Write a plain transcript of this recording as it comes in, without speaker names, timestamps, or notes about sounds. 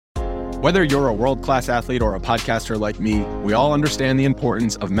Whether you're a world-class athlete or a podcaster like me, we all understand the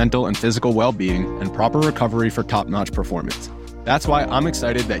importance of mental and physical well-being and proper recovery for top-notch performance. That's why I'm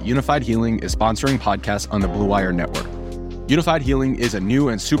excited that Unified Healing is sponsoring podcasts on the Blue Wire Network. Unified Healing is a new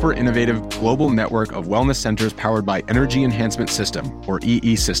and super innovative global network of wellness centers powered by Energy Enhancement System, or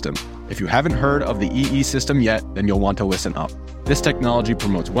EE System. If you haven't heard of the EE System yet, then you'll want to listen up. This technology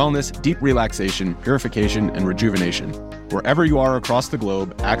promotes wellness, deep relaxation, purification, and rejuvenation. Wherever you are across the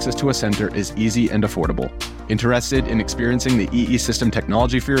globe, access to a center is easy and affordable. Interested in experiencing the EE System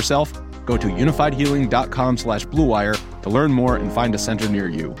technology for yourself? Go to unifiedhealing.com/bluewire to learn more and find a center near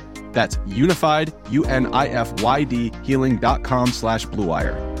you. That's unified, UNIFYD,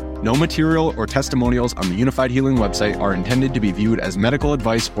 healing.com/bluewire. No material or testimonials on the Unified Healing website are intended to be viewed as medical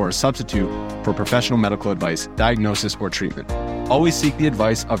advice or a substitute for professional medical advice, diagnosis, or treatment. Always seek the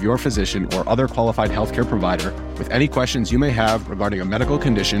advice of your physician or other qualified healthcare provider with any questions you may have regarding a medical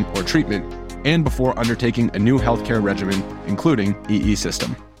condition or treatment and before undertaking a new healthcare regimen, including EE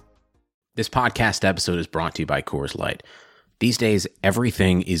System. This podcast episode is brought to you by Coors Light. These days,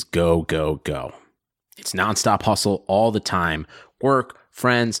 everything is go, go, go. It's nonstop hustle all the time. Work,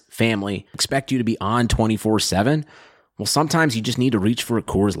 friends, family expect you to be on 24/7. Well, sometimes you just need to reach for a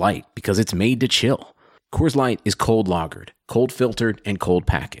Coors Light because it's made to chill. Coors Light is cold lagered, cold filtered, and cold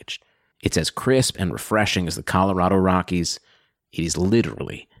packaged. It's as crisp and refreshing as the Colorado Rockies. It is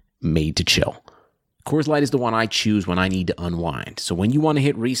literally made to chill. Coors Light is the one I choose when I need to unwind. So when you want to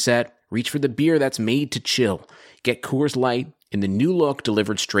hit reset, reach for the beer that's made to chill. Get Coors Light in the new look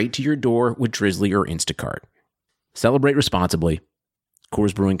delivered straight to your door with Drizzly or Instacart. Celebrate responsibly.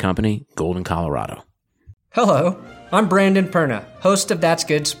 Coors Brewing Company, Golden, Colorado. Hello, I'm Brandon Perna, host of That's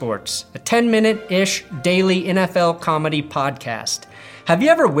Good Sports, a 10-minute-ish daily NFL comedy podcast. Have you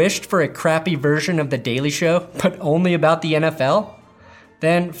ever wished for a crappy version of The Daily Show, but only about the NFL?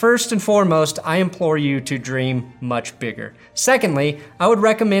 Then, first and foremost, I implore you to dream much bigger. Secondly, I would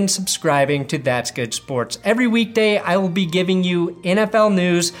recommend subscribing to That's Good Sports. Every weekday, I will be giving you NFL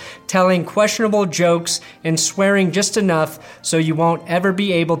news, telling questionable jokes, and swearing just enough so you won't ever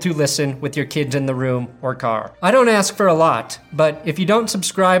be able to listen with your kids in the room or car. I don't ask for a lot, but if you don't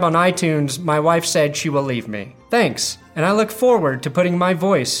subscribe on iTunes, my wife said she will leave me. Thanks, and I look forward to putting my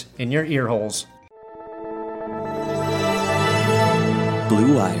voice in your ear holes.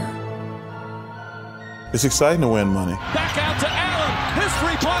 Blue Wire. It's exciting to win money. Back out to Allen. His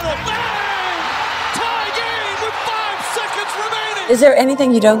three-pointer. Bang! Tie game with 5 seconds remaining. Is there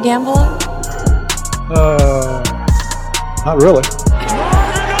anything you don't gamble on? Not really.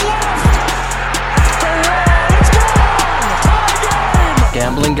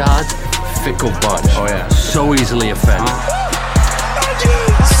 Gambling gods, fickle bunch. Oh yeah. So easily offended.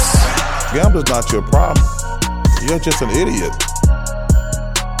 Gambling's not your problem. You're just an idiot.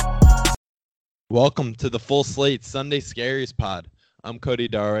 Welcome to the Full Slate Sunday Scaries Pod. I'm Cody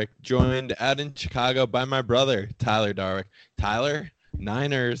Darwick, joined out in Chicago by my brother, Tyler Darwick. Tyler,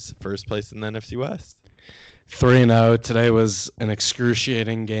 Niners, first place in the NFC West. 3-0. Today was an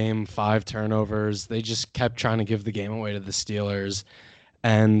excruciating game, 5 turnovers. They just kept trying to give the game away to the Steelers,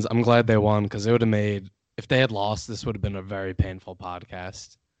 and I'm glad they won because it would have made, if they had lost, this would have been a very painful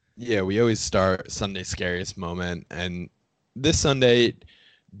podcast. Yeah, we always start Sunday Scariest Moment, and this Sunday,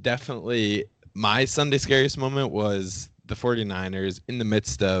 definitely my Sunday Scariest Moment was the 49ers in the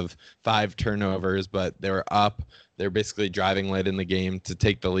midst of 5 turnovers, but they were up. They're basically driving late in the game to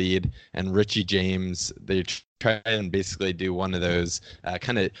take the lead, and Richie James, they try and basically do one of those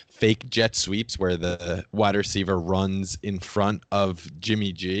kind of fake jet sweeps where the wide receiver runs in front of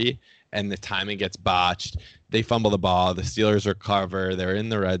Jimmy G, and the timing gets botched. They fumble the ball. The Steelers recover. They're in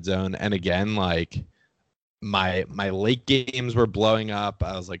the red zone, and again, like, my late games were blowing up.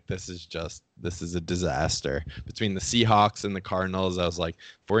 I was like, this is a disaster. Between the Seahawks and the Cardinals, I was like,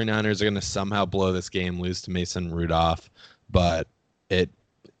 49ers are going to somehow blow this game, lose to Mason Rudolph. But it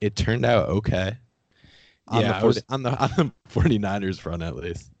turned out okay. On the 49ers front, at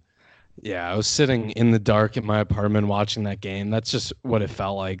least. Yeah, I was sitting in the dark in my apartment watching that game. That's just what it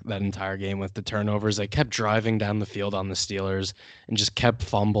felt like that entire game with the turnovers. They kept driving down the field on the Steelers and just kept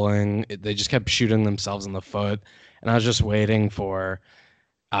fumbling. They just kept shooting themselves in the foot. And I was just waiting for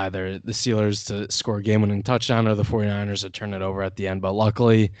either the Steelers to score a game-winning touchdown or the 49ers to turn it over at the end. But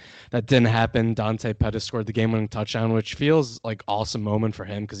luckily, that didn't happen. Dante Pettis scored the game-winning touchdown, which feels like awesome moment for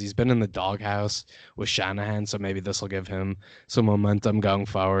him because he's been in the doghouse with Shanahan, so maybe this will give him some momentum going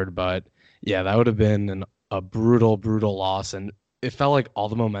forward. But, yeah, that would have been a brutal, brutal loss, and it felt like all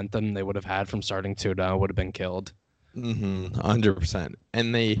the momentum they would have had from starting 2-0 would have been killed. 100%.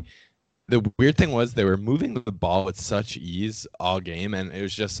 And the weird thing was they were moving the ball with such ease all game, and it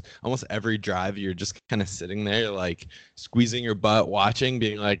was just almost every drive you're just kind of sitting there like squeezing your butt, watching,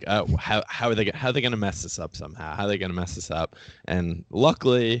 being like, how are they going to mess this up somehow? How are they going to mess this up? And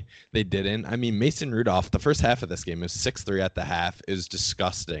luckily they didn't. I mean, Mason Rudolph, the first half of this game, was 6-3 at the half. It was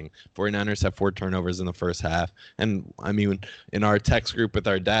disgusting. 49ers have 4 turnovers in the first half. And I mean, in our text group with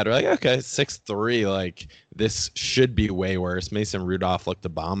our dad, we're like, okay, 6-3, like this should be way worse. Mason Rudolph looked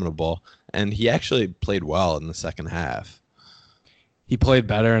abominable. And he actually played well in the second half. He played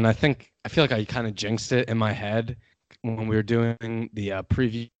better, and I feel like I kind of jinxed it in my head when we were doing the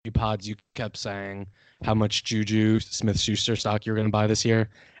preview pods. You kept saying how much Juju Smith-Schuster stock you were going to buy this year,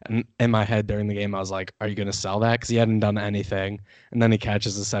 and in my head during the game, I was like, "Are you going to sell that?" Because he hadn't done anything, and then he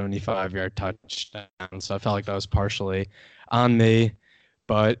catches a 75-yard touchdown. So I felt like that was partially on me.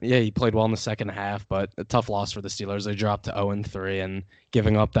 But yeah, he played well in the second half, but a tough loss for the Steelers. They dropped to 0-3 and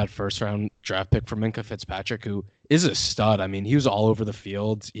giving up that first-round draft pick for Minkah Fitzpatrick, who is a stud. I mean, he was all over the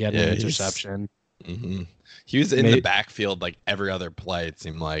field. He had an interception. Mm-hmm. He was in the backfield like every other play, it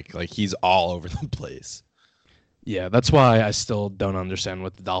seemed like. Like, he's all over the place. Yeah, that's why I still don't understand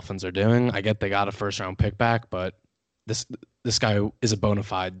what the Dolphins are doing. I get they got a first-round pick back, but this guy is a bona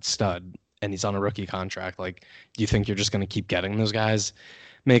fide stud, and he's on a rookie contract. Like, do you think you're just going to keep getting those guys?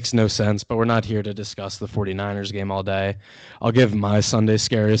 Makes no sense, but we're not here to discuss the 49ers game all day. I'll give my Sunday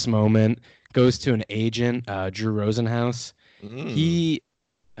scariest moment. Goes to an agent, Drew Rosenhaus. He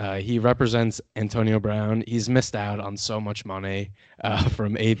represents Antonio Brown. He's missed out on so much money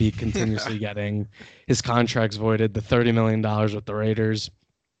from AB continuously getting his contracts voided, the $30 million with the Raiders,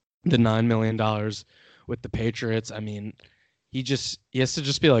 the $9 million with the Patriots. I mean, he has to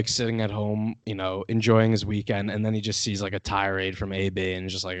just be like sitting at home, enjoying his weekend, and then he just sees like a tirade from AB and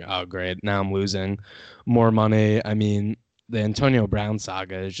just like, oh great, now I'm losing more money. I mean, the Antonio Brown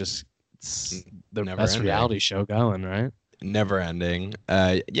saga is just the best reality show going, right? Never ending.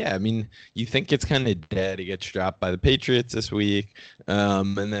 Yeah, I mean, you think it's kind of dead. He gets dropped by the Patriots this week,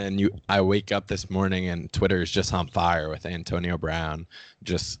 and then I wake up this morning and Twitter is just on fire with Antonio Brown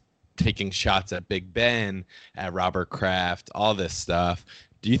just taking shots at Big Ben, at Robert Kraft, all this stuff.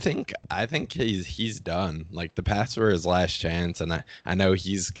 I think he's done. Like, the Pats were his last chance, and I know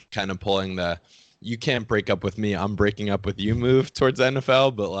he's kind of pulling the "you can't break up with me, I'm breaking up with you" move towards the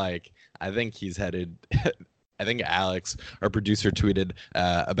NFL, but like, I think he's headed I think Alex, our producer, tweeted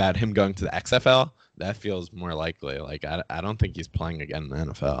about him going to the XFL. That feels more likely. Like, I don't think he's playing again in the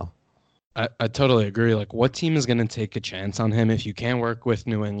NFL. I totally agree. Like, what team is going to take a chance on him? If you can't work with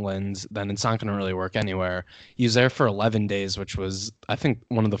New England, then it's not going to really work anywhere. He was there for 11 days, which was, I think,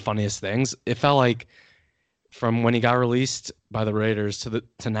 one of the funniest things. It felt like from when he got released by the Raiders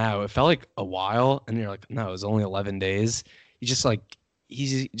to now, it felt like a while. And you're like, no, it was only 11 days. He just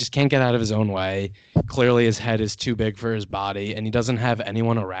can't get out of his own way. Clearly, his head is too big for his body, and he doesn't have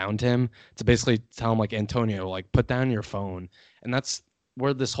anyone around him to basically tell him, like, Antonio, like, put down your phone. And that's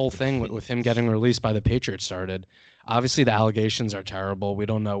where this whole thing with him getting released by the Patriots started. Obviously, the allegations are terrible. We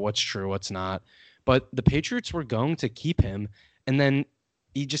don't know what's true, what's not. But the Patriots were going to keep him, and then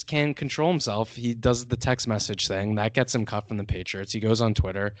he just can't control himself. He does the text message thing. That gets him cut from the Patriots. He goes on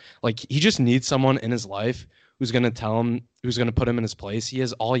Twitter. Like, he just needs someone in his life who's going to tell him, who's going to put him in his place. He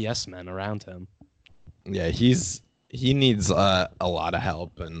has all yes men around him. Yeah, he needs a lot of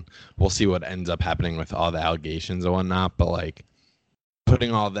help, and we'll see what ends up happening with all the allegations and whatnot. But, like,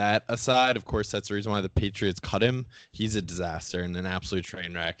 putting all that aside, of course, that's the reason why the Patriots cut him. He's a disaster and an absolute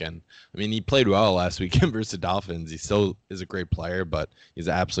train wreck. And, I mean, he played well last weekend versus the Dolphins. He still is a great player, but he's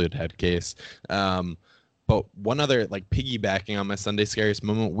an absolute head case. But one other, like, piggybacking on my Sunday scariest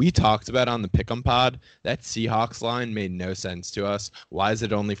moment, we talked about on the Pick'em pod, that Seahawks line made no sense to us. Why is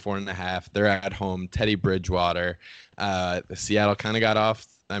it only 4.5? They're at home. Teddy Bridgewater. Seattle kind of got off.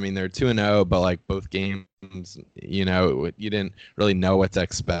 I mean, they're 2-0, but like both games, you didn't really know what to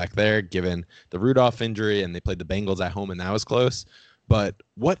expect there, given the Rudolph injury, and they played the Bengals at home, and that was close. But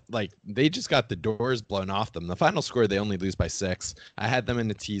they just got the doors blown off them. The final score, they only lose by 6. I had them in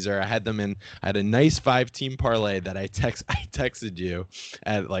the teaser. I had a nice 5-team parlay that I texted you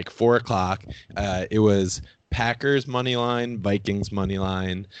at like 4:00. It was Packers money line, Vikings money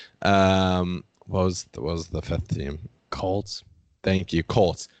line. What was the 5th team? Colts. Thank you,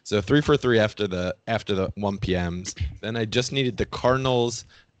 Colts. So 3 for 3 after the 1 p.m.s. Then I just needed the Cardinals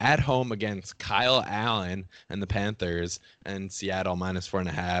at home against Kyle Allen and the Panthers, and Seattle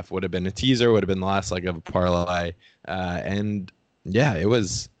 -4.5 would have been a teaser, would have been the last leg of a parlay. And yeah, it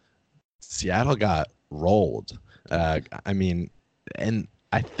was Seattle got rolled. I mean, and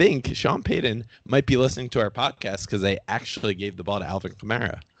I think Sean Payton might be listening to our podcast because they actually gave the ball to Alvin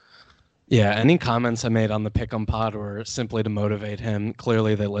Kamara. Yeah, any comments I made on the Pick'em pod were simply to motivate him.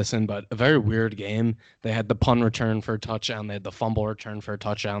 Clearly they listened, but a very weird game. They had the punt return for a touchdown. They had the fumble return for a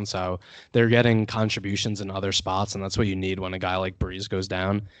touchdown. So they're getting contributions in other spots, and that's what you need when a guy like Brees goes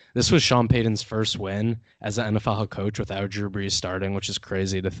down. This was Sean Payton's first win as an NFL head coach without Drew Brees starting, which is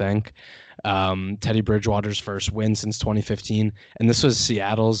crazy to think. Teddy Bridgewater's first win since 2015. And this was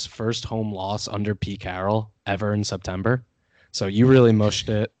Seattle's first home loss under Pete Carroll ever in September. So you really mushed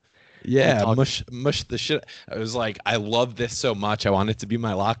it. Yeah, mush the shit. I was like, I love this so much. I want it to be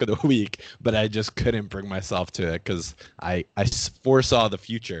my lock of the week, but I just couldn't bring myself to it because I foresaw the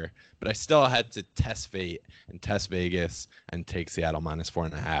future, but I still had to test fate and test Vegas and take Seattle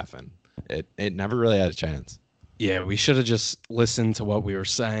 -4.5, and it never really had a chance. Yeah, we should have just listened to what we were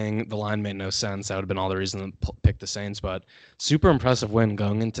saying. The line made no sense. That would have been all the reason to pick the Saints. But super impressive win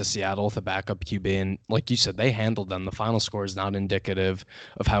going into Seattle with a backup QB. And like you said, they handled them. The final score is not indicative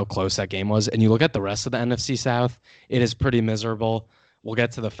of how close that game was. And you look at the rest of the NFC South, it is pretty miserable. We'll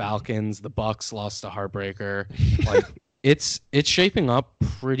get to the Falcons. The Bucs lost a heartbreaker. Like it's shaping up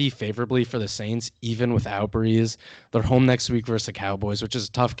pretty favorably for the Saints, even without Brees. They're home next week versus the Cowboys, which is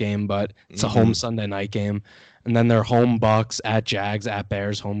a tough game, but it's a home Sunday night game. And then they're home Bucks, at Jags, at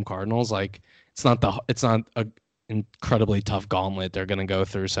Bears, home Cardinals. Like it's not a incredibly tough gauntlet they're going to go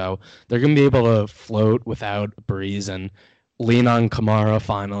through. So they're going to be able to float without Brees and lean on Kamara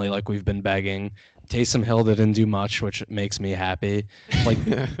finally, like we've been begging. Taysom Hill didn't do much, which makes me happy. Like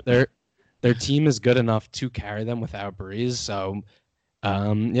their team is good enough to carry them without Brees. So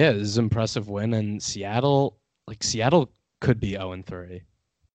yeah, this is an impressive win. And Seattle could be 0-3.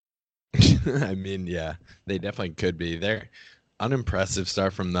 I mean, yeah, they definitely could be. They're unimpressive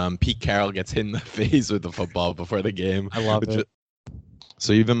start from them. Pete Carroll gets hit in the face with the football before the game. I love it.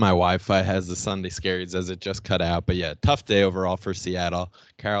 So even my Wi-Fi has the Sunday scaries as it just cut out. But yeah, tough day overall for Seattle.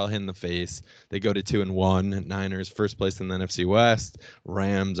 Carroll hit in the face. They go to 2-1. Niners first place in the NFC West.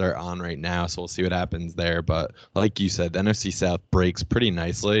 Rams are on right now, so we'll see what happens there. But like you said, the NFC South breaks pretty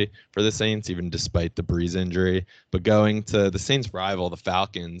nicely for the Saints, even despite the Brees injury. But going to the Saints' rival, the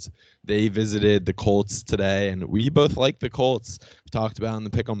Falcons, they visited the Colts today, and we both like the Colts. We talked about on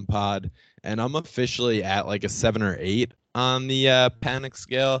the Pick'em pod, and I'm officially at like a 7 or 8 on the panic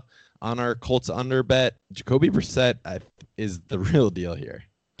scale on our Colts under bet. Jacoby Brissett is the real deal here.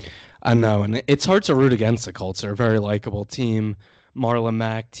 I know, and it's hard to root against the Colts. They're a very likable team. Marlon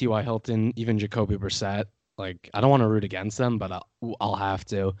Mack, T.Y. Hilton, even Jacoby Brissett. Like, I don't want to root against them, but I'll have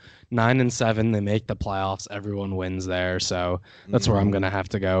to. 9-7, they make the playoffs. Everyone wins there, so that's where I'm going to have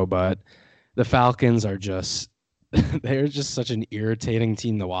to go. But the Falcons are just they're just such an irritating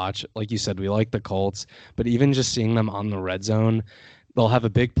team to watch. Like you said, we like the Colts, but even just seeing them on the red zone, they'll have a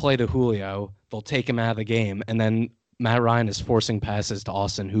big play to Julio. They'll take him out of the game, and then Matt Ryan is forcing passes to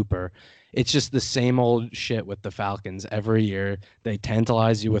Austin Hooper. It's just the same old shit with the Falcons every year. They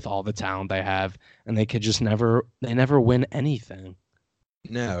tantalize you with all the talent they have, and they never win anything.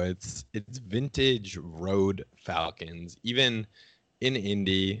 No, it's vintage road Falcons. Even in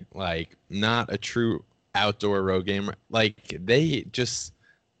Indy, like not a true outdoor road game. Like they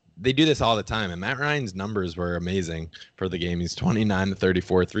do this all the time. And Matt Ryan's numbers were amazing for the game. He's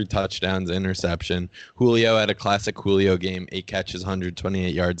 29-34, 3 touchdowns, interception. Julio had a classic Julio game, 8 catches,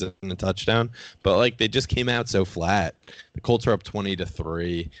 128 yards and a touchdown. But like they just came out so flat. The Colts were up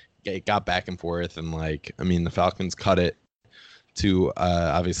 20-3. It got back and forth, and the Falcons cut it to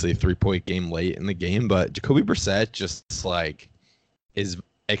obviously a 3-point game late in the game. But Jacoby Brissett just like is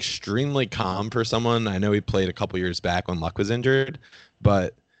extremely calm for someone. I know he played a couple years back when Luck was injured,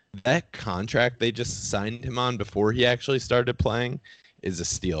 but that contract they just signed him on before he actually started playing is a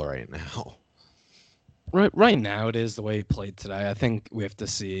steal right now. Right now it is the way he played today. I think we have to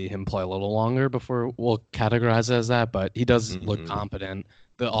see him play a little longer before we'll categorize it as that, but he does look competent.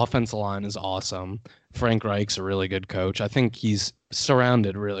 The offensive line is awesome. Frank Reich's a really good coach. I think he's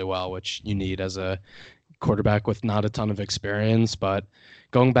surrounded really well, which you need as a quarterback with not a ton of experience. But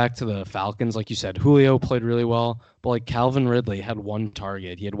going back to the Falcons, like you said, Julio played really well, but like Calvin Ridley had 1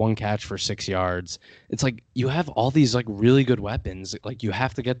 target. He had 1 catch for 6 yards. It's like you have all these like really good weapons. Like you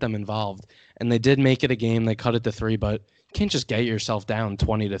have to get them involved. And they did make it a game. They cut it to 3, but you can't just get yourself down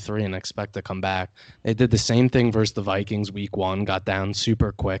 20-3 and expect to come back. They did the same thing versus the Vikings week 1, got down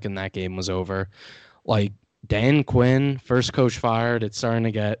super quick, and that game was over. Like Dan Quinn, first coach fired. It's starting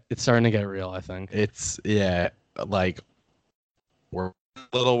to get real, I think. It's like we're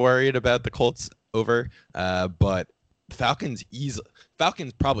a little worried about the Colts over, but Falcons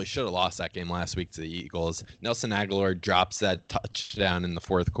probably should have lost that game last week to the Eagles. Nelson Aguilar drops that touchdown in the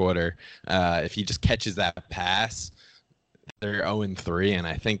 4th quarter. If he just catches that pass, they're 0-3, and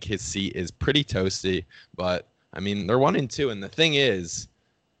I think his seat is pretty toasty. But I mean, they're 1-2, and the thing is,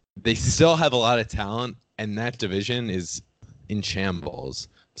 they still have a lot of talent, and that division is in shambles.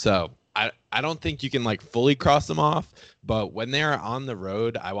 So I don't think you can like fully cross them off, but when they're on the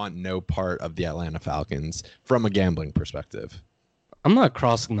road, I want no part of the Atlanta Falcons from a gambling perspective. I'm not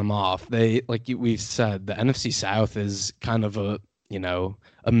crossing them off. They, like we've said, the NFC South is kind of a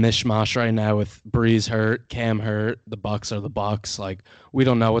mishmash right now with Breeze hurt, Cam hurt, the Bucks are the Bucks. Like, we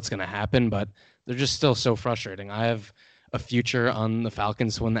don't know what's going to happen, but they're just still so frustrating. I have a future on the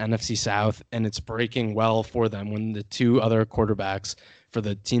Falcons to win the NFC South, and it's breaking well for them when the two other quarterbacks for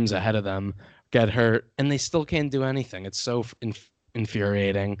the teams ahead of them get hurt, and they still can't do anything. It's so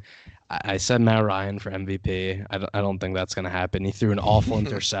infuriating. I said Matt Ryan for MVP. I don't think that's going to happen. He threw an awful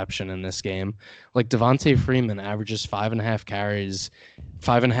interception in this game. Like, Devontae Freeman averages 5.5 carries,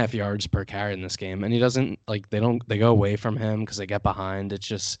 5.5 yards per carry in this game, and he doesn't, like, they go away from him because they get behind. It's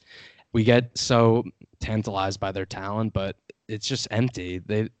just, we get so tantalized by their talent, but it's just empty.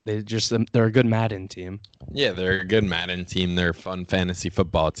 They're a good Madden team. Yeah, they're a good Madden team. They're a fun fantasy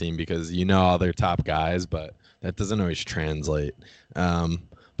football team because you know all their top guys, but that doesn't always translate.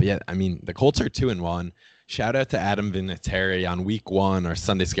 But yeah, I mean, the Colts are 2-1. Shout out to Adam Vinatieri on week 1, our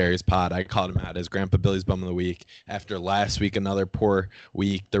Sunday Scaries pod. I called him out as Grandpa Billy's Bum of the Week. After last week, another poor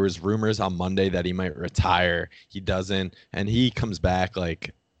week, there was rumors on Monday that he might retire. He doesn't, and he comes back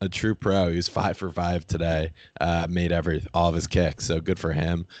like a true pro. He was 5 for 5 today, made all of his kicks, so good for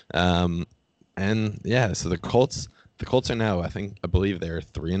him. And yeah, so the Colts are now, I believe they're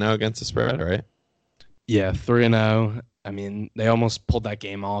 3-0 against the spread, right? Yeah, 3-0. I mean, they almost pulled that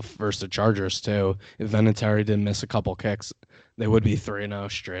game off versus the Chargers, too. If Vinatieri didn't miss a couple kicks, they would be 3-0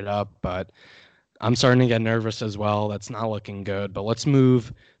 straight up. But I'm starting to get nervous as well. That's not looking good. But let's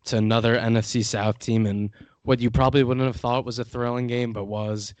move to another NFC South team, and what you probably wouldn't have thought was a thrilling game, but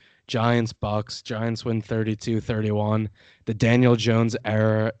was Giants-Bucks. Giants win 32-31. The Daniel Jones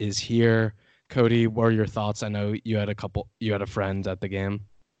era is here. Cody, what are your thoughts? I know you had a friend at the game.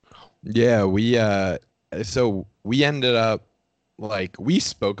 Yeah, so we ended up, like, we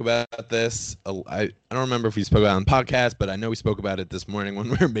spoke about this. I don't remember if we spoke about it on the podcast, but I know we spoke about it this morning when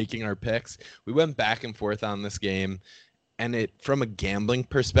we were making our picks. We went back and forth on this game, and it, from a gambling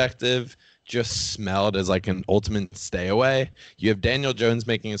perspective, just smelled as like an ultimate stay away. You have Daniel Jones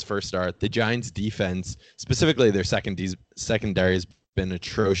making his first start. The Giants defense, specifically their secondary, has been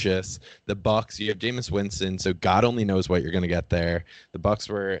atrocious. The Bucks, you have Jameis Winston, so God only knows what you're going to get there. The Bucks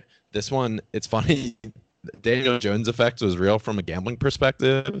were, this one, it's funny, Daniel Jones effect was real from a gambling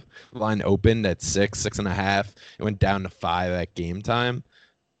perspective. The line opened at 6.5. It went down to 5 at game time.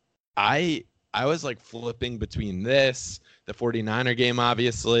 I was like flipping between this, the 49er game,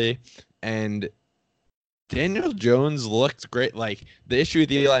 obviously, and Daniel Jones looked great. Like, the issue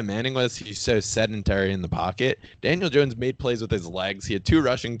with Eli Manning was he's so sedentary in the pocket. Daniel Jones made plays with his legs. He had 2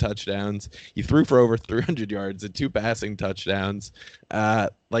 rushing touchdowns. He threw for over 300 yards and 2 passing touchdowns.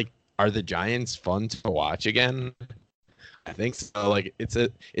 Are the Giants fun to watch again? I think so. Like, it's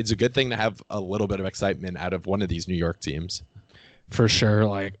a good thing to have a little bit of excitement out of one of these New York teams. For sure.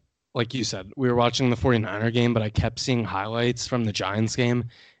 Like you said, we were watching the 49er game, but I kept seeing highlights from the Giants game,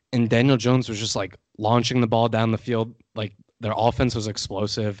 and Daniel Jones was just like launching the ball down the field. Like, their offense was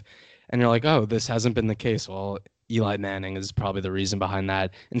explosive, and you're like, oh, this hasn't been the case. Well, Eli Manning is probably the reason behind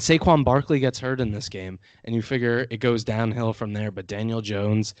that. And Saquon Barkley gets hurt in this game, and you figure it goes downhill from there. But Daniel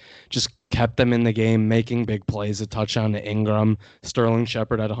Jones just kept them in the game, making big plays, a touchdown to Ingram, Sterling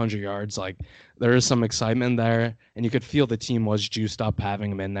Shepard at 100 yards. Like, there is some excitement there, and you could feel the team was juiced up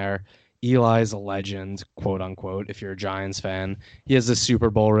having him in there. Eli's a legend, quote unquote, if you're a Giants fan. He has the Super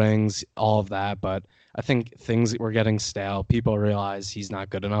Bowl rings, all of that, but I think things were getting stale. People realize he's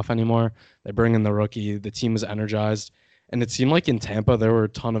not good enough anymore. They bring in the rookie. The team is energized. And it seemed like in Tampa, there were a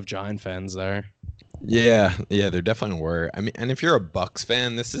ton of Giant fans there. Yeah, there definitely were. I mean, and if you're a Bucks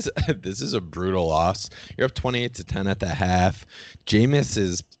fan, this is a brutal loss. You're up 28-10 at the half. Jameis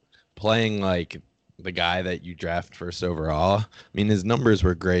is playing like the guy that you draft first overall. I mean, his numbers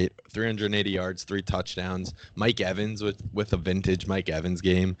were great. 380 yards, 3 touchdowns. Mike Evans with a vintage Mike Evans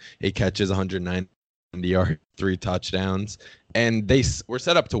game. 8 catches, 190 yards, 3 touchdowns. And they were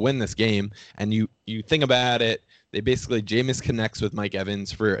set up to win this game. And you think about it, they basically, Jameis connects with Mike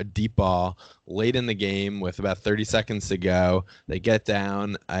Evans for a deep ball late in the game with about 30 seconds to go. They get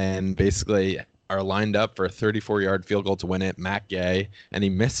down and basically are lined up for a 34-yard field goal to win it. Matt Gay, and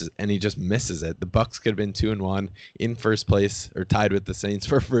he just misses it. The Bucks could have been 2-1 in first place, or tied with the Saints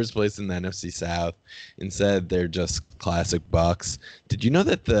for first place in the NFC South. Instead, they're just classic Bucks. Did you know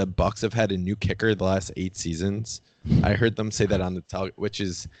that the Bucks have had a new kicker the last 8 seasons? I heard them say that on the which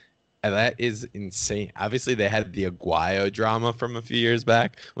is that is insane. Obviously, they had the Aguayo drama from a few years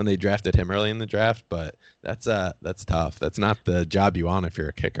back when they drafted him early in the draft, but that's tough. That's not the job you want if you're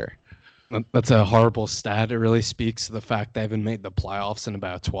a kicker. That's a horrible stat. It really speaks to the fact they haven't made the playoffs in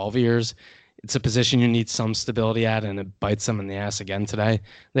about 12 years. It's a position you need some stability at, and it bites them in the ass again today.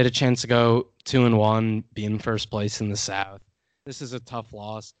 They had a chance to go 2-1, be in first place in the South. This is a tough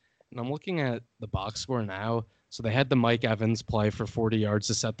loss. And I'm looking at the box score now. So they had the Mike Evans play for 40 yards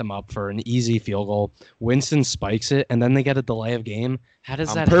to set them up for an easy field goal. Winston spikes it, and then they get a delay of game. How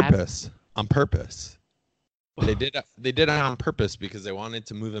does that happen? On purpose. They did it on purpose because they wanted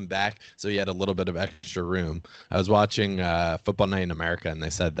to move him back so he had a little bit of extra room. I was watching Football Night in America, and they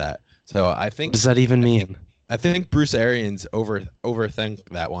said that. So I think. What does that even mean? I think Bruce Arians overthink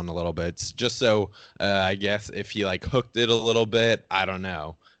that one a little bit. It's just so I guess if he like hooked it a little bit, I don't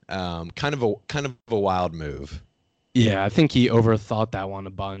know. Kind of a wild move. Yeah, I think he overthought that one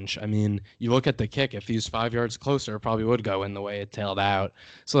a bunch. I mean, you look at the kick. If he was 5 yards closer, it probably would go in the way it tailed out.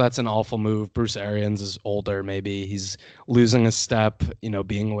 So that's an awful move. Bruce Arians is older. Maybe he's losing a step,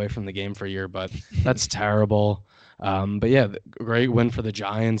 being away from the game for a year, but that's terrible. But yeah, great win for the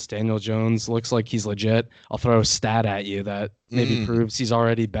Giants. Daniel Jones looks like he's legit. I'll throw a stat at you that maybe proves he's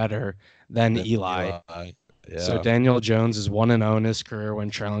already better than Eli. Yeah. So Daniel Jones is 1-0 in his career when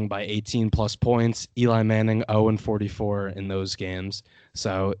trailing by 18 plus points. Eli Manning 0-44 in those games.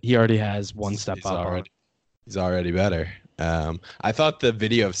 So he already has one step up. He's already better. I thought the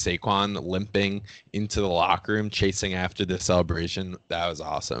video of Saquon limping into the locker room, chasing after the celebration, that was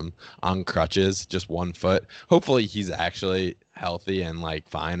awesome. On crutches, just 1 foot. Hopefully he's actually healthy and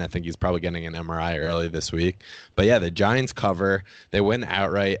fine. I think he's probably getting an MRI early this week. But yeah, the Giants cover. They win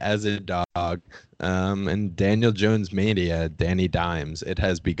outright as a dog. And Daniel Jones mania, Danny Dimes, it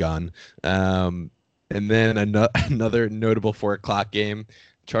has begun. And then another notable 4:00 game,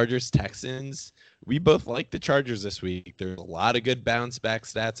 Chargers-Texans. We both like the Chargers this week. There's a lot of good bounce back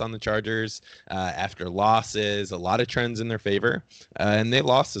stats on the Chargers after losses, a lot of trends in their favor. And they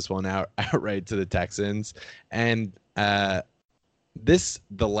lost this one outright to the Texans. And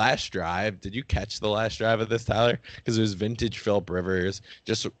the last drive, did you catch the last drive of this, Tyler? Because it was vintage Philip Rivers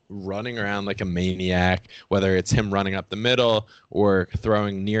just running around like a maniac, whether it's him running up the middle or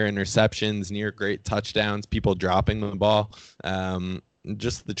throwing near interceptions, near great touchdowns, people dropping the ball.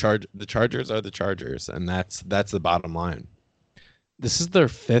 Just the Chargers are the Chargers, and that's the bottom line. This is their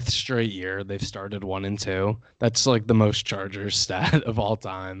 5th straight year they've started 1-2. That's like the most Chargers stat of all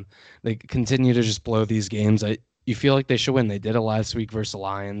time. They continue to just blow these games. You feel like they should win. They did it last week versus the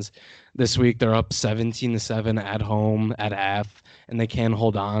Lions. This week they're up 17-7 at home at half, and they can't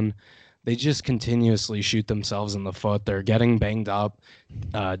hold on. They just continuously shoot themselves in the foot. They're getting banged up.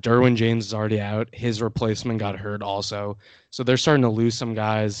 Derwin James is already out. His replacement got hurt also. So they're starting to lose some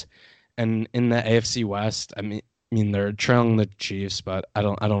guys. And in the AFC West, I mean they're trailing the Chiefs, but I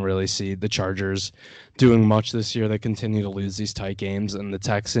don't really see the Chargers doing much this year. They continue to lose these tight games, and the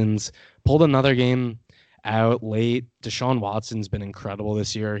Texans pulled another game out late. Deshaun Watson's been incredible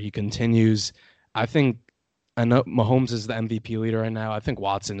this year. He continues. I know Mahomes is the MVP leader right now. I think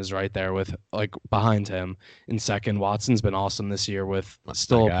Watson is right there with behind him in second. Watson's been awesome this year with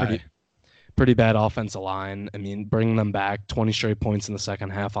still a pretty bad offensive line. I mean, bringing them back 20 straight points in the second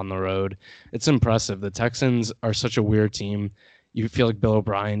half on the road. It's impressive. The Texans are such a weird team. You feel like Bill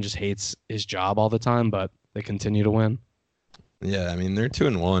O'Brien just hates his job all the time, but they continue to win. Yeah, I mean, they're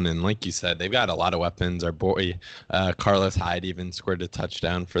 2-1, and like you said, they've got a lot of weapons. Our boy Carlos Hyde even scored a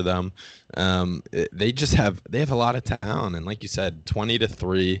touchdown for them. They have a lot of talent, and like you said,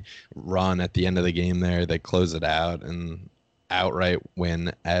 20-3 run at the end of the game there. They close it out and outright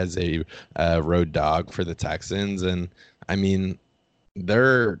win as a road dog for the Texans. And I mean,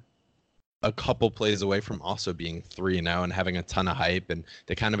 they're a couple plays away from also being 3-0 and having a ton of hype, and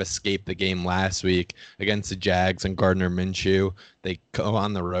they kind of escaped the game last week against the Jags and Gardner Minshew. They go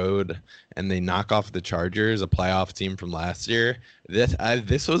on the road and they knock off the Chargers, a playoff team from last year.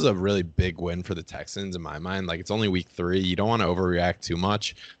 This was a really big win for the Texans in my mind. It's only week 3. You don't want to overreact too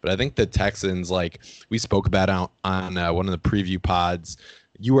much, but I think the Texans, we spoke about on one of the preview pods,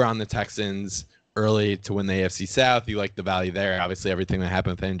 you were on the Texans early to win the AFC South. You like the value there. Obviously, everything that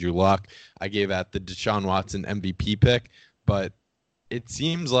happened with Andrew Luck. I gave out the Deshaun Watson MVP pick, but it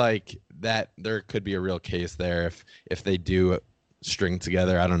seems like that there could be a real case there if they do string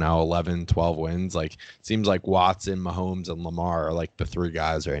together, 11, 12 wins. It seems like Watson, Mahomes, and Lamar are the 3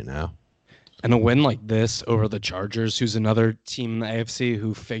 guys right now. And a win like this over the Chargers, who's another team in the AFC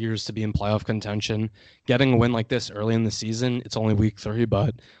who figures to be in playoff contention, getting a win like this early in the season, it's only week 3,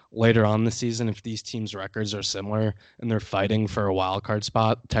 but later on in the season, if these teams' records are similar and they're fighting for a wild card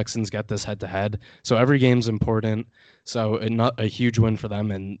spot, Texans get this head-to-head. So every game's important. So a huge win for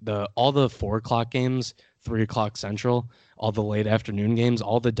them. And all the 4 o'clock games, 3 o'clock Central, all the late afternoon games,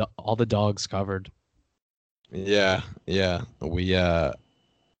 all the dogs covered. Yeah.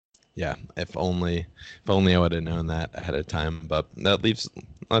 If only I would have known that ahead of time. But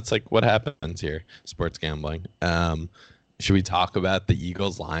that's like what happens here, sports gambling. Should we talk about the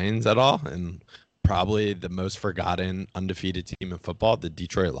Eagles-Lions at all? And probably the most forgotten undefeated team in football, the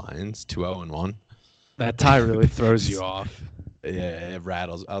Detroit Lions, 2-0-1. That tie really throws you off. Yeah, it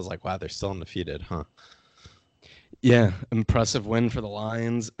rattles. I was like, wow, they're still undefeated, huh? Yeah, impressive win for the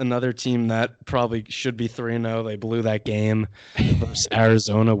Lions. Another team that probably should be 3-0. They blew that game versus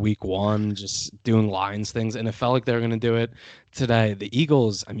Arizona week 1, just doing Lions things, and it felt like they were going to do it today. The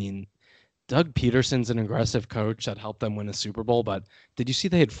Eagles, I mean, Doug Peterson's an aggressive coach that helped them win a Super Bowl, but did you see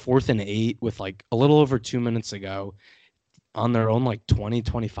they had 4th and 8 with like a little over 2 minutes ago on their own like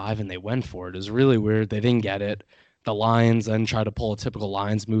 20-25, and they went for it? It was really weird. They didn't get it. The Lions then try to pull a typical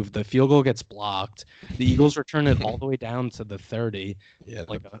Lions move. The field goal gets blocked. The Eagles return it all the way down to the 30. Yeah,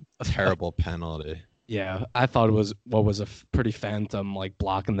 like a terrible penalty. Yeah, I thought it was what was a pretty phantom, like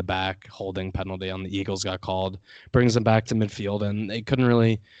block in the back, holding penalty on the Eagles got called. Brings them back to midfield, and they couldn't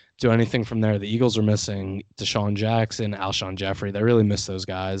really do anything from there. The Eagles are missing Deshaun Jackson, Alshon Jeffrey. They really miss those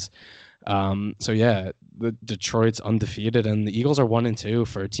guys. So yeah, the Detroit's undefeated, and the Eagles are 1-2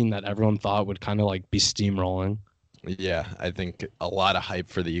 for a team that everyone thought would kind of like be steamrolling. Yeah, I think a lot of hype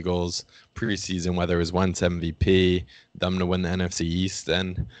for the Eagles preseason, whether it was Wentz MVP, them to win the NFC East,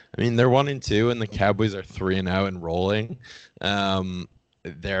 and I mean they're 1-2, and the Cowboys are 3-0 and rolling.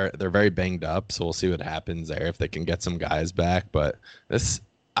 They're very banged up, so we'll see what happens there if they can get some guys back. But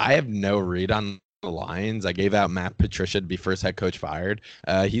I have no read on the Lions. I gave out Matt Patricia to be first head coach fired.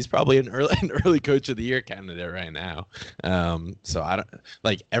 He's probably an early coach of the year candidate right now. So I don't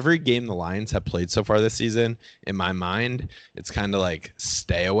like every game the Lions have played so far this season. In my mind, it's kind of like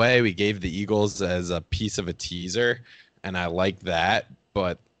stay away. We gave the Eagles as a piece of a teaser, and I like that,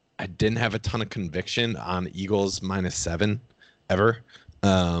 but I didn't have a ton of conviction on Eagles -7 ever.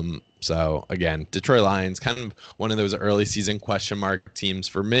 So again, Detroit Lions, kind of one of those early season question mark teams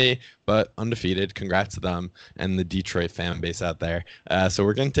for me, but undefeated. Congrats to them and the Detroit fan base out there. So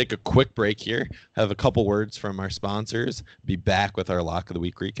we're going to take a quick break here, have a couple words from our sponsors, be back with our Lock of the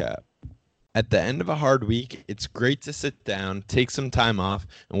Week recap. At the end of a hard week, it's great to sit down, take some time off,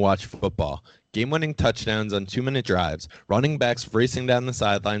 and watch football. Game-winning touchdowns on 2-minute drives, running backs racing down the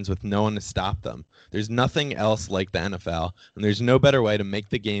sidelines with no one to stop them. There's nothing else like the NFL, and there's no better way to make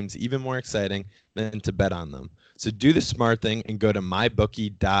the games even more exciting than to bet on them. So do the smart thing and go to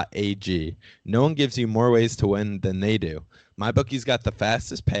mybookie.ag. No one gives you more ways to win than they do. MyBookie's got the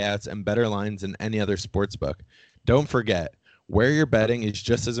fastest payouts and better lines than any other sportsbook. Don't forget, where you're betting is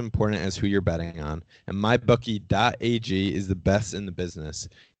just as important as who you're betting on, and mybookie.ag is the best in the business.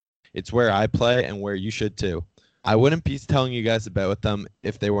 It's where I play and where you should too. I wouldn't be telling you guys to bet with them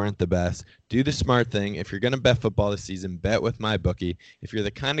if they weren't the best. Do the smart thing. If you're going to bet football this season, bet with MyBookie. If you're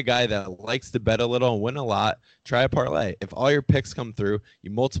the kind of guy that likes to bet a little and win a lot, try a parlay. If all your picks come through, you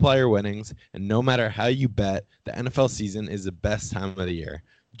multiply your winnings, and no matter how you bet, the NFL season is the best time of the year.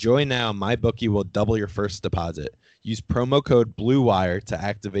 Join now. MyBookie will double your first deposit. Use promo code BLUEWIRE to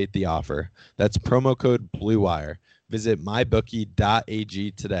activate the offer. That's promo code BLUEWIRE. Visit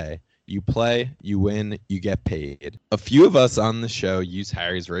mybookie.ag today. You play, you win, you get paid. A few of us on the show use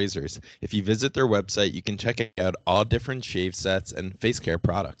Harry's razors. If you visit their website, you can check out all different shave sets and face care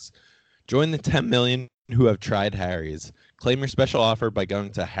products. Join the 10 million who have tried Harry's. Claim your special offer by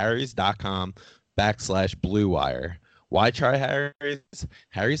going to harrys.com/bluewire. Why try Harry's?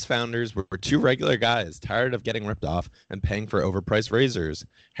 Harry's founders were 2 regular guys tired of getting ripped off and paying for overpriced razors.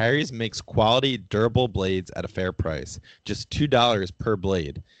 Harry's makes quality, durable blades at a fair price, just $2 per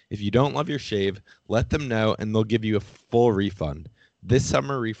blade. If you don't love your shave, let them know and they'll give you a full refund. This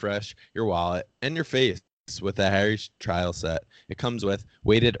summer, refresh your wallet and your face with the Harry's trial set. It comes with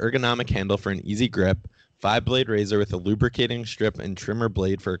weighted ergonomic handle for an easy grip, 5-blade razor with a lubricating strip and trimmer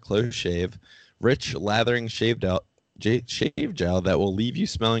blade for a close shave, rich lathering shave gel that will leave you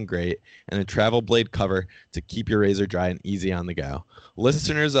smelling great, and a travel blade cover to keep your razor dry and easy on the go.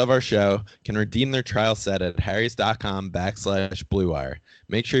 Listeners of our show can redeem their trial set at harrys.com/bluewire.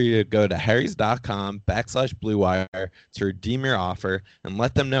 Make sure you go to harrys.com/bluewire to redeem your offer and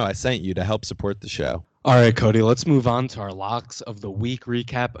let them know I sent you to help support the show. All right, Cody, let's move on to our locks of the week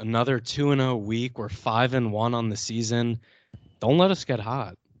recap. Another 2-0 week. We're 5-1 on the season. Don't let us get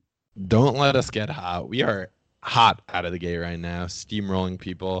hot. Don't let us get hot. We are hot out of the gate right now, steamrolling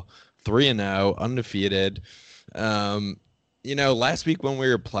people. 3-0, undefeated. Last week when we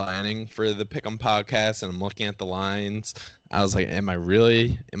were planning for the Pick'em podcast and I'm looking at the lines, I was like, am I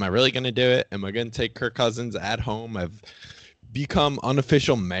really going to do it? Am I going to take Kirk Cousins at home? I've become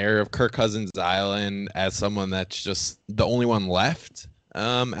unofficial mayor of Kirk Cousins Island as someone that's just the only one left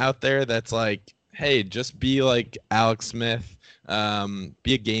out there that's like, hey, just be like Alex Smith,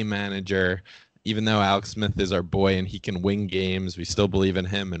 be a game manager. Even though Alex Smith is our boy and he can win games, we still believe in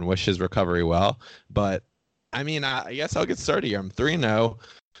him and wish his recovery well. But I mean, I guess I'll get started here. I'm 3-0.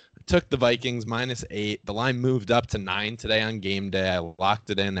 Took the Vikings -8. The line moved up to 9 today on game day. I locked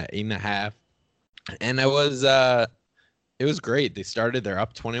it in at 8.5. And it was great. They started, they're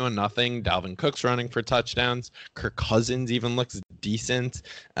up 21-0. Dalvin Cook's running for touchdowns. Kirk Cousins even looks decent.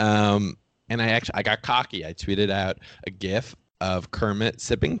 And I got cocky. I tweeted out a GIF of Kermit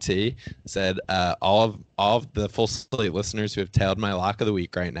sipping tea. Said all of the Full Slate listeners who have tailed my lock of the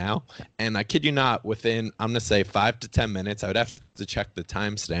week right now. And I kid you not, within, I'm going to say 5 to 10 minutes, I would have to check the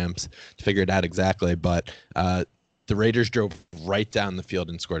timestamps to figure it out exactly. But the Raiders drove right down the field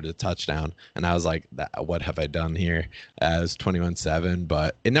and scored a touchdown. And I was like, what have I done here? It was 21-7,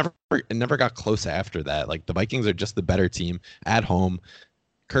 but it never got close after that. Like, the Vikings are just the better team at home.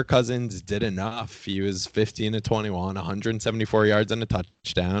 Kirk Cousins did enough. He was 15-21, 174 yards and a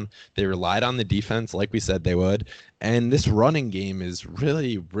touchdown. They relied on the defense like we said they would. And this running game is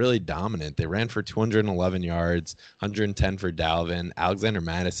really, really dominant. They ran for 211 yards, 110 for Dalvin. Alexander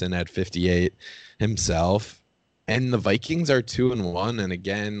Mattison had 58 himself. And the Vikings are 2-1. And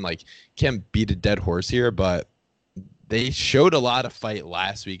again, like, can't beat a dead horse here, but they showed a lot of fight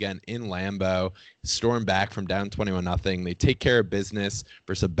last weekend in Lambeau, stormed back from down 21-0. They take care of business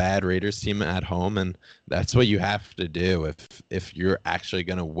versus a bad Raiders team at home, and that's what you have to do if you're actually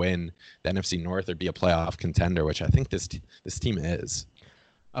going to win the NFC North or be a playoff contender, which I think this team is.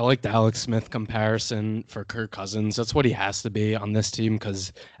 I like the Alex Smith comparison for Kirk Cousins. That's what he has to be on this team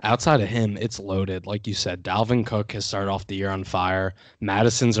because outside of him, it's loaded. Like you said, Dalvin Cook has started off the year on fire.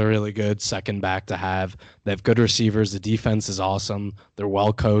 Madison's a really good second back to have. They have good receivers. The defense is awesome. They're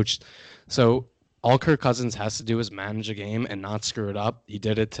well coached. So all Kirk Cousins has to do is manage a game and not screw it up. He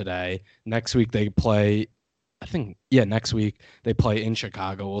did it today. Next week they play next week they play in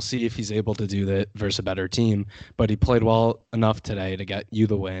Chicago. We'll see if he's able to do that versus a better team. But he played well enough today to get you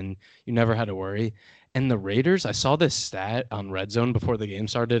the win. You never had to worry. And the Raiders, I saw this stat on Red Zone before the game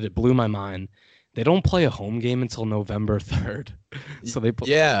started. It blew my mind. They don't play a home game until November 3rd. So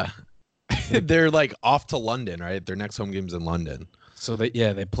they're like off to London, right? Their next home game's in London. So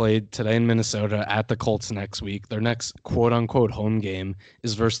they played today in Minnesota at the Colts next week. Their next quote-unquote home game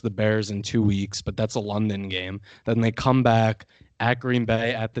is versus the Bears in 2 weeks, but that's a London game. Then they come back at Green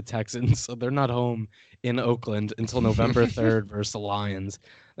Bay at the Texans, so they're not home in Oakland until November 3rd versus the Lions.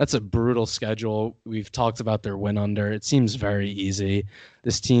 That's a brutal schedule. We've talked about their win under. It seems very easy.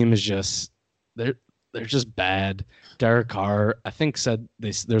 This team is just they're just bad. Derek Carr, I think, said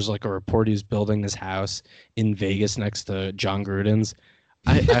there's like a report he's building his house in Vegas next to John Gruden's.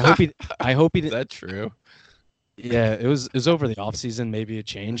 I hope he Is that true? Yeah, it was over the offseason. Maybe it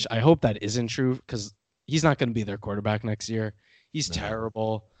changed. I hope that isn't true because he's not going to be their quarterback next year. He's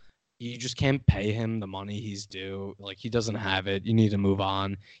terrible. You just can't pay him the money he's due. Like, he doesn't have it. You need to move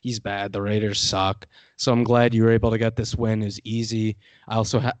on. He's bad. The Raiders suck. So I'm glad you were able to get this win. It was easy. I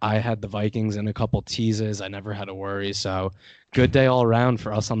also I had the Vikings in a couple teases. I never had to worry. So good day all around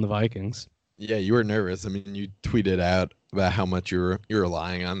for us on the Vikings. Yeah, you were nervous. I mean, you tweeted out about how much you're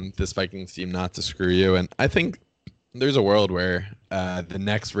relying on this Vikings team not to screw you. And I think there's a world where the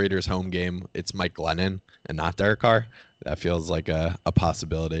next Raiders home game, it's Mike Glennon and not Derek Carr. That feels like a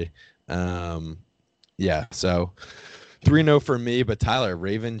possibility. So 3-0 for me, but Tyler,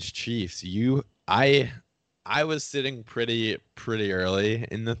 Ravens Chiefs. I was sitting pretty early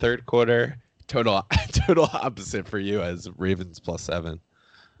in the third quarter. Total opposite for you as Ravens +7.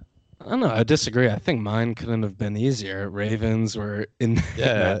 I don't know. I disagree. I think mine couldn't have been easier. Ravens were in.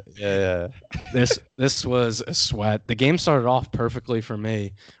 Yeah. This was a sweat. The game started off perfectly for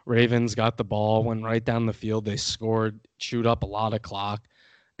me. Ravens got the ball, went right down the field. They scored, chewed up a lot of clock.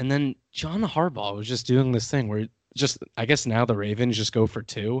 And then John Harbaugh was just doing this thing where I guess now the Ravens just go for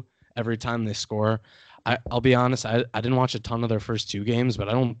 2 every time they score. I'll be honest, I didn't watch a ton of their first 2 games, but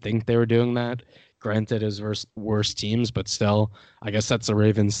I don't think they were doing that Granted, his worst teams, but still, I guess that's the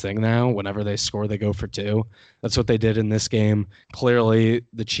Ravens thing now. Whenever they score, they go for two. That's what they did in this game. Clearly,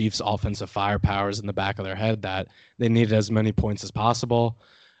 the Chiefs' offensive firepower is in the back of their head that they needed as many points as possible.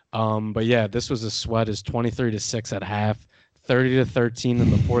 But yeah, this was a sweat. Is 23-6 at half, 30-13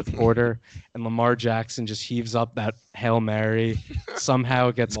 in the fourth quarter, and Lamar Jackson just heaves up that Hail Mary, somehow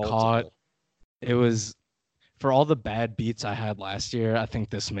gets caught. It was, for all the bad beats I had last year, I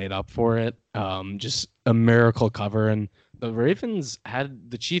think this made up for it. Just a miracle cover, and the Ravens had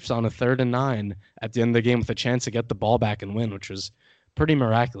the Chiefs on a 3rd and 9 at the end of the game with a chance to get the ball back and win, which was pretty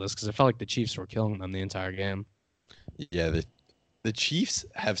miraculous because it felt like the Chiefs were killing them the entire game. Yeah, the Chiefs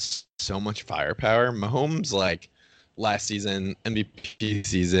have so much firepower. Mahomes, like, last season, MVP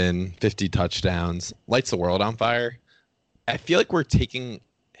season, 50 touchdowns, lights the world on fire. I feel like we're taking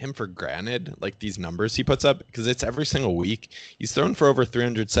him for granted, like these numbers he puts up, because it's every single week. He's thrown for over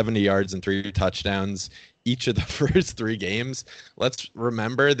 370 yards and 3 touchdowns each of the first 3 games. Let's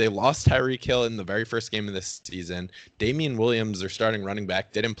remember they lost Tyreek Hill in the very first game of this season. Damian Williams, their starting running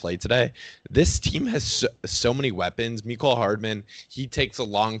back, didn't play today. This team has so many weapons. Mecole Hardman, he takes a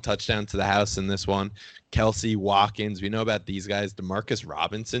long touchdown to the house in this one. Kelsey, Watkins, we know about these guys. Demarcus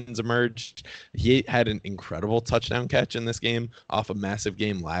Robinson's emerged. He had an incredible touchdown catch in this game off a massive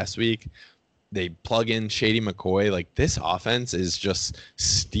game last week. They plug in Shady McCoy. Like, this offense is just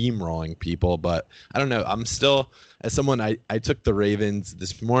steamrolling people. But I don't know. I'm still, as someone, I took the Ravens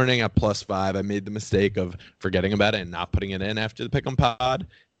this morning at +5. I made the mistake of forgetting about it and not putting it in after the Pick'em pod.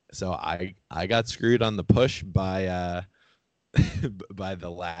 So I got screwed on the push by by the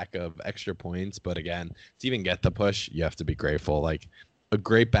lack of extra points. But again, to even get the push, you have to be grateful. Like, a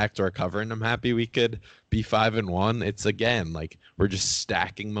great backdoor cover, and I'm happy we could be 5-1. It's, again, like, we're just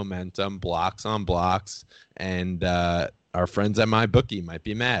stacking momentum, blocks on blocks, and our friends at MyBookie might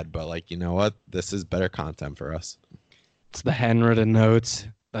be mad, but, like, you know what? This is better content for us. It's the handwritten notes.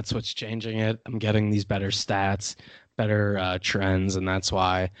 That's what's changing it. I'm getting these better stats, better trends, and that's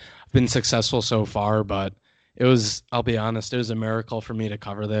why I've been successful so far. But it was, I'll be honest, it was a miracle for me to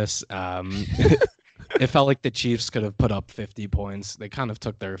cover this. It felt like the Chiefs could have put up 50 points. They kind of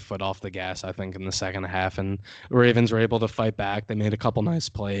took their foot off the gas, I think, in the second half, and the Ravens were able to fight back. They made a couple nice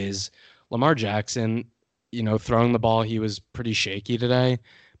plays. Lamar Jackson, throwing the ball, he was pretty shaky today,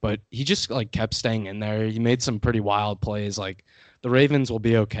 but he just, like, kept staying in there. He made some pretty wild plays. Like, the Ravens will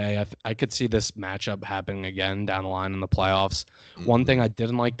be okay. I could see this matchup happening again down the line in the playoffs. Mm-hmm. One thing I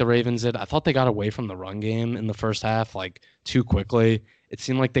didn't like the Ravens did, I thought they got away from the run game in the first half, like, too quickly. It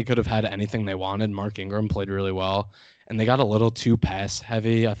seemed like they could have had anything they wanted. Mark Ingram played really well, and they got a little too pass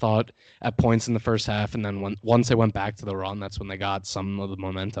heavy, I thought, at points in the first half. And then once they went back to the run, that's when they got some of the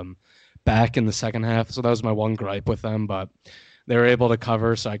momentum back in the second half. So that was my one gripe with them, but they were able to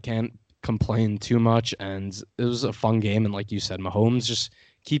cover, so I can't complain too much. And it was a fun game. And like you said, Mahomes just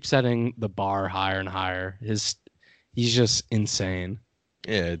keeps setting the bar higher and higher. He's just insane.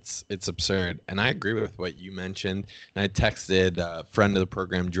 Yeah, it's absurd. And I agree with what you mentioned. And I texted a friend of the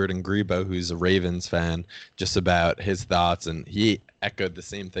program, Jordan Grebo, who's a Ravens fan, just about his thoughts. And he echoed the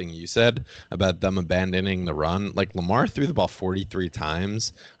same thing you said about them abandoning the run. Like, Lamar threw the ball 43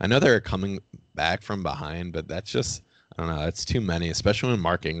 times. I know they're coming back from behind, but that's just, I don't know, it's too many, especially when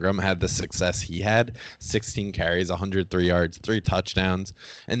Mark Ingram had the success he had. 16 carries, 103 yards, 3 touchdowns.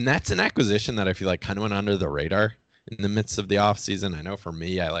 And that's an acquisition that I feel like kind of went under the radar in the midst of the offseason. I know for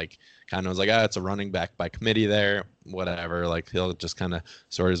me, I kind of was like, it's a running back by committee there, whatever. Like, he'll just kind of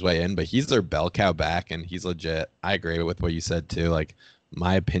sort his way in. But he's their bell cow back, and he's legit. I agree with what you said, too. Like,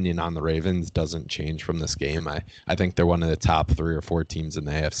 my opinion on the Ravens doesn't change from this game. I think they're one of the top 3 or 4 teams in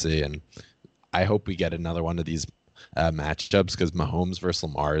the AFC, and I hope we get another one of these matchups because Mahomes versus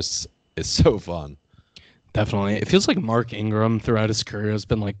Lamar is so fun. Definitely. It feels like Mark Ingram throughout his career has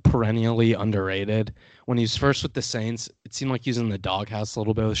been, like, perennially underrated. When he was first with the Saints, it seemed like he was in the doghouse a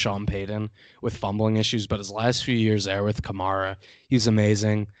little bit with Sean Payton with fumbling issues. But his last few years there with Kamara, he's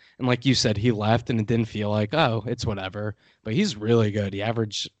amazing. And like you said, he left and it didn't feel like, it's whatever. But he's really good. He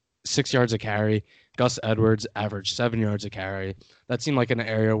averaged 6 yards a carry. Gus Edwards averaged 7 yards a carry. That seemed like an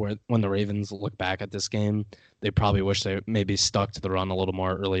area where when the Ravens look back at this game, they probably wish they maybe stuck to the run a little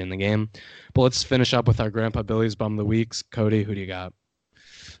more early in the game. But let's finish up with our Grandpa Billy's Bum of the Weeks. Cody, who do you got?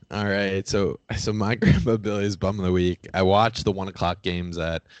 All right, so my Grandpa Billy's Bum of the Week. I watched the 1 o'clock games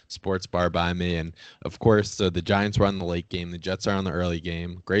at Sports Bar by me, and of course, so the Giants were on the late game, the Jets are on the early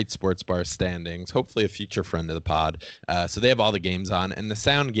game. Great Sports Bar standings. Hopefully, a future friend of the pod. So they have all the games on, and the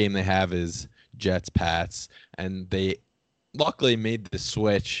sound game they have is Jets Pats, and they luckily made the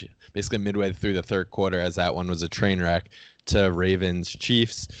switch basically midway through the third quarter, as that one was a train wreck, to Ravens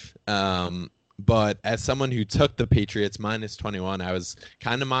Chiefs. But as someone who took the Patriots minus 21, I was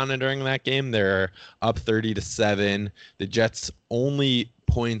kind of monitoring that game. They're up 30-7. The Jets' only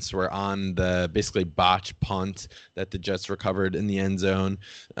points were on the basically botch punt that the Jets recovered in the end zone.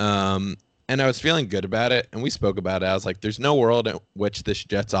 And I was feeling good about it. And we spoke about it. I was like, there's no world in which this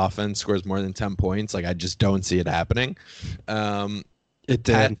Jets offense scores more than 10 points. Like, I just don't see it happening. It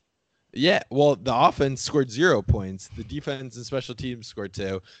did. Yeah, well, the offense scored 0 points. The defense and special teams scored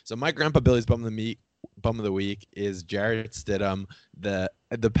 2. So my Grandpa Billy's bum of the week is Jarrett Stidham, the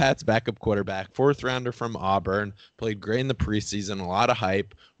Pats' backup quarterback, 4th rounder from Auburn, played great in the preseason, a lot of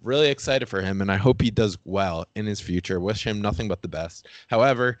hype. Really excited for him, and I hope he does well in his future. Wish him nothing but the best.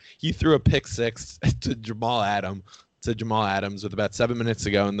 However, he threw a pick 6 to Jamal Adams with about 7 minutes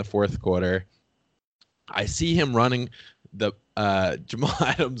to go in the 4th quarter. I see him running Jamal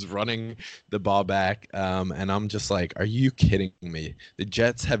Adams running the ball back, and I'm just like, are you kidding me? The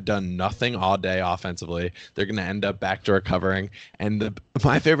Jets have done nothing all day offensively. They're going to end up backdoor covering, and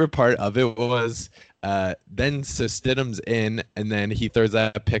my favorite part of it was then Stidham's in, and then he throws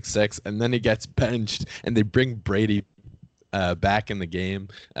that pick 6, and then he gets benched, and they bring Brady back in the game.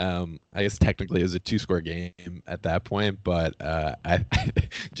 I guess technically it was a 2-score game at that point, but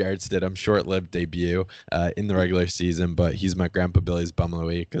Jarrett Stidham, short-lived debut in the regular season, but he's my Grandpa Billy's bum of the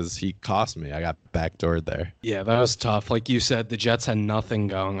week because he cost me. I got backdoored there. Yeah, that was tough. Like you said, the Jets had nothing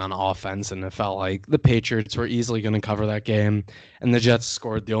going on offense, and it felt like the Patriots were easily going to cover that game, and the Jets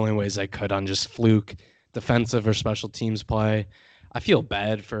scored the only ways they could on just fluke defensive or special teams play. I feel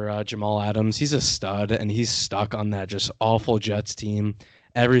bad for Jamal Adams. He's a stud, and he's stuck on that just awful Jets team.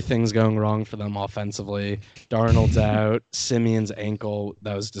 Everything's going wrong for them offensively. Darnold's out. Simeon's ankle,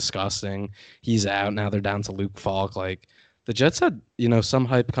 that was disgusting. He's out. Now they're down to Luke Falk. Like, the Jets had, some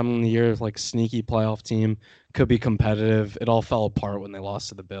hype coming in the year, like sneaky playoff team, could be competitive. It all fell apart when they lost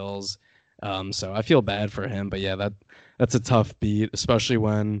to the Bills. So I feel bad for him. But, yeah, that's a tough beat, especially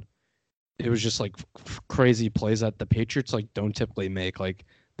when it was just like crazy plays that the Patriots don't typically make. Like,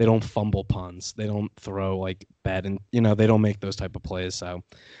 they don't fumble punts, they don't throw bad, and they don't make those type of plays. So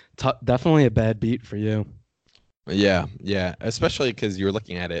definitely a bad beat for you. Yeah, especially because you're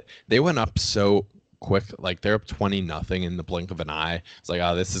looking at it, they went up so quick. Like, they're up 20-0 in the blink of an eye. It's like,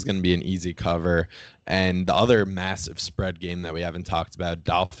 oh, this is going to be an easy cover. And the other massive spread game that we haven't talked about,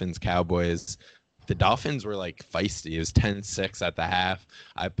 Dolphins Cowboys. The Dolphins were feisty. It was 10-6 at the half.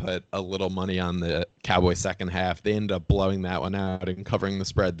 I put a little money on the Cowboys second half. They ended up blowing that one out and covering the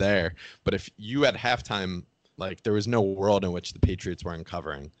spread there. But if you at halftime, there was no world in which the Patriots weren't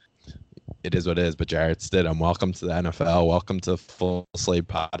covering. It is what it is. But Jarrett Stidham, welcome to the NFL. Welcome to Full Slate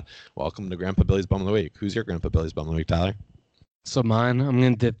Pod. Welcome to Grandpa Billy's Bum of the Week. Who's your Grandpa Billy's Bum of the Week, Tyler? So mine, I'm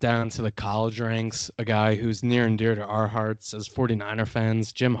going to dip down to the college ranks, a guy who's near and dear to our hearts as 49er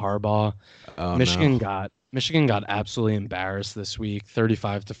fans, Jim Harbaugh. Oh, Michigan got absolutely embarrassed this week,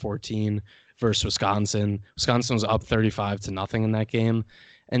 35-14 versus Wisconsin. Wisconsin was up 35-0 in that game.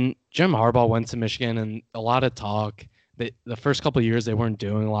 And Jim Harbaugh went to Michigan, and a lot of talk. The first couple of years, they weren't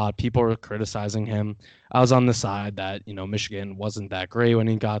doing a lot. People were criticizing him. I was on the side that, Michigan wasn't that great when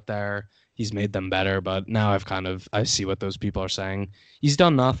he got there. He's made them better, but now I see what those people are saying. He's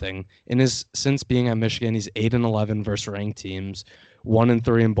done nothing. Since being at Michigan, he's 8-11 versus ranked teams,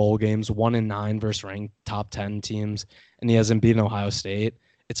 1-3 in bowl games, 1-9 versus ranked top 10 teams, and he hasn't beaten Ohio State.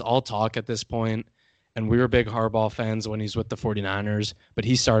 It's all talk at this point, and we were big Harbaugh fans when he's with the 49ers, but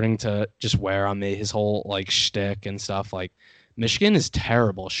he's starting to just wear on me, his whole shtick and stuff. Michigan is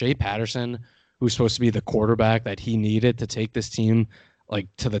terrible. Shea Patterson, who's supposed to be the quarterback that he needed to take this team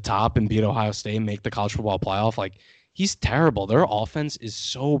to the top and beat Ohio State and make the college football playoff. He's terrible. Their offense is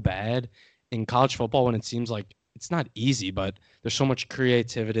so bad in college football when it seems like it's not easy, but there's so much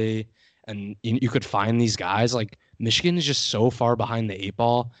creativity and you could find these guys. Michigan is just so far behind the 8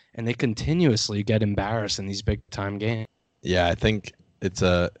 ball, and they continuously get embarrassed in these big time games. Yeah, I think it's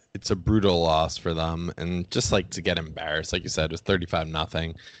a brutal loss for them, and just to get embarrassed, like you said, it was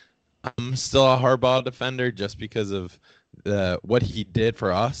 35-0. I'm still a Harbaugh defender just because of what he did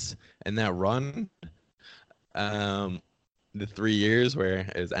for us in that run. The 3 years where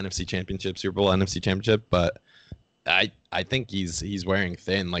it was NFC Championship, Super Bowl, NFC Championship, but I think he's wearing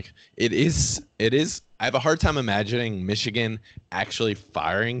thin. It is. I have a hard time imagining Michigan actually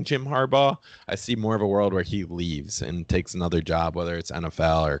firing Jim Harbaugh. I see more of a world where he leaves and takes another job, whether it's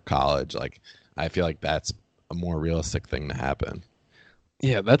NFL or college. I feel like that's a more realistic thing to happen.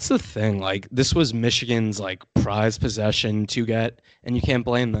 Yeah, that's the thing. This was Michigan's prized possession to get, and you can't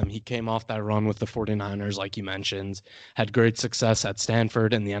blame them. He came off that run with the 49ers, like you mentioned, had great success at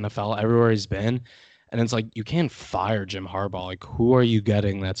Stanford and the NFL, everywhere he's been. And it's you can't fire Jim Harbaugh. Who are you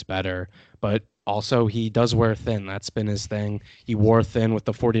getting that's better? But also, he does wear thin. That's been his thing. He wore thin with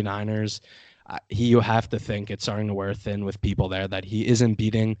the 49ers. You have to think it's starting to wear thin with people there, that he isn't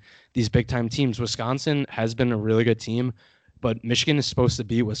beating these big-time teams. Wisconsin has been a really good team, but Michigan is supposed to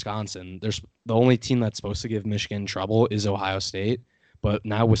beat Wisconsin. The only team that's supposed to give Michigan trouble is Ohio State, but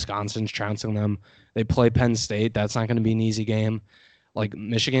now Wisconsin's trouncing them. They play Penn State. That's not going to be an easy game. Like,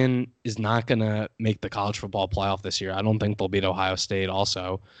 Michigan is not going to make the college football playoff this year. I don't think they'll beat Ohio State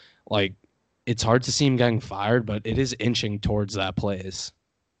also. Like, it's hard to see him getting fired, but it is inching towards that place.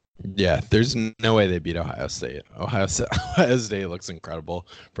 Yeah, there's no way they beat Ohio State. Ohio State looks incredible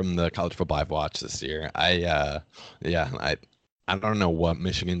from the college football I've watched this year. I don't know what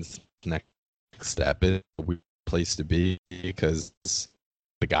Michigan's next step is, a weird place to be, because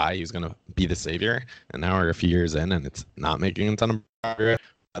the guy who's going to be the savior, and now we're a few years in, and it's not making a ton of progress.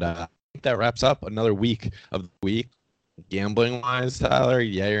 But I think that wraps up another week of the week. Gambling wise, Tyler,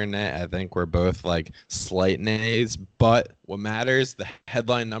 yay or nay? I think we're both like slight nays, but what matters, the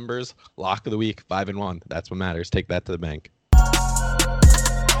headline numbers, lock of the week, 5-1. That's what matters. Take that to the bank.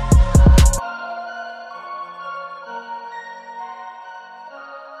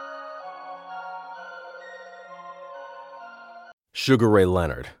 Sugar Ray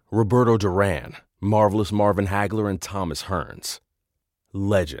Leonard, Roberto Duran, Marvelous Marvin Hagler, and Thomas Hearns.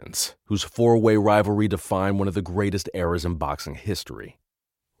 Legends, whose four-way rivalry defined one of the greatest eras in boxing history.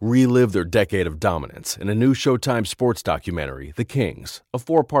 Relive their decade of dominance in a new Showtime sports documentary, The Kings, a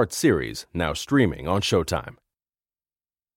 4-part series now streaming on Showtime.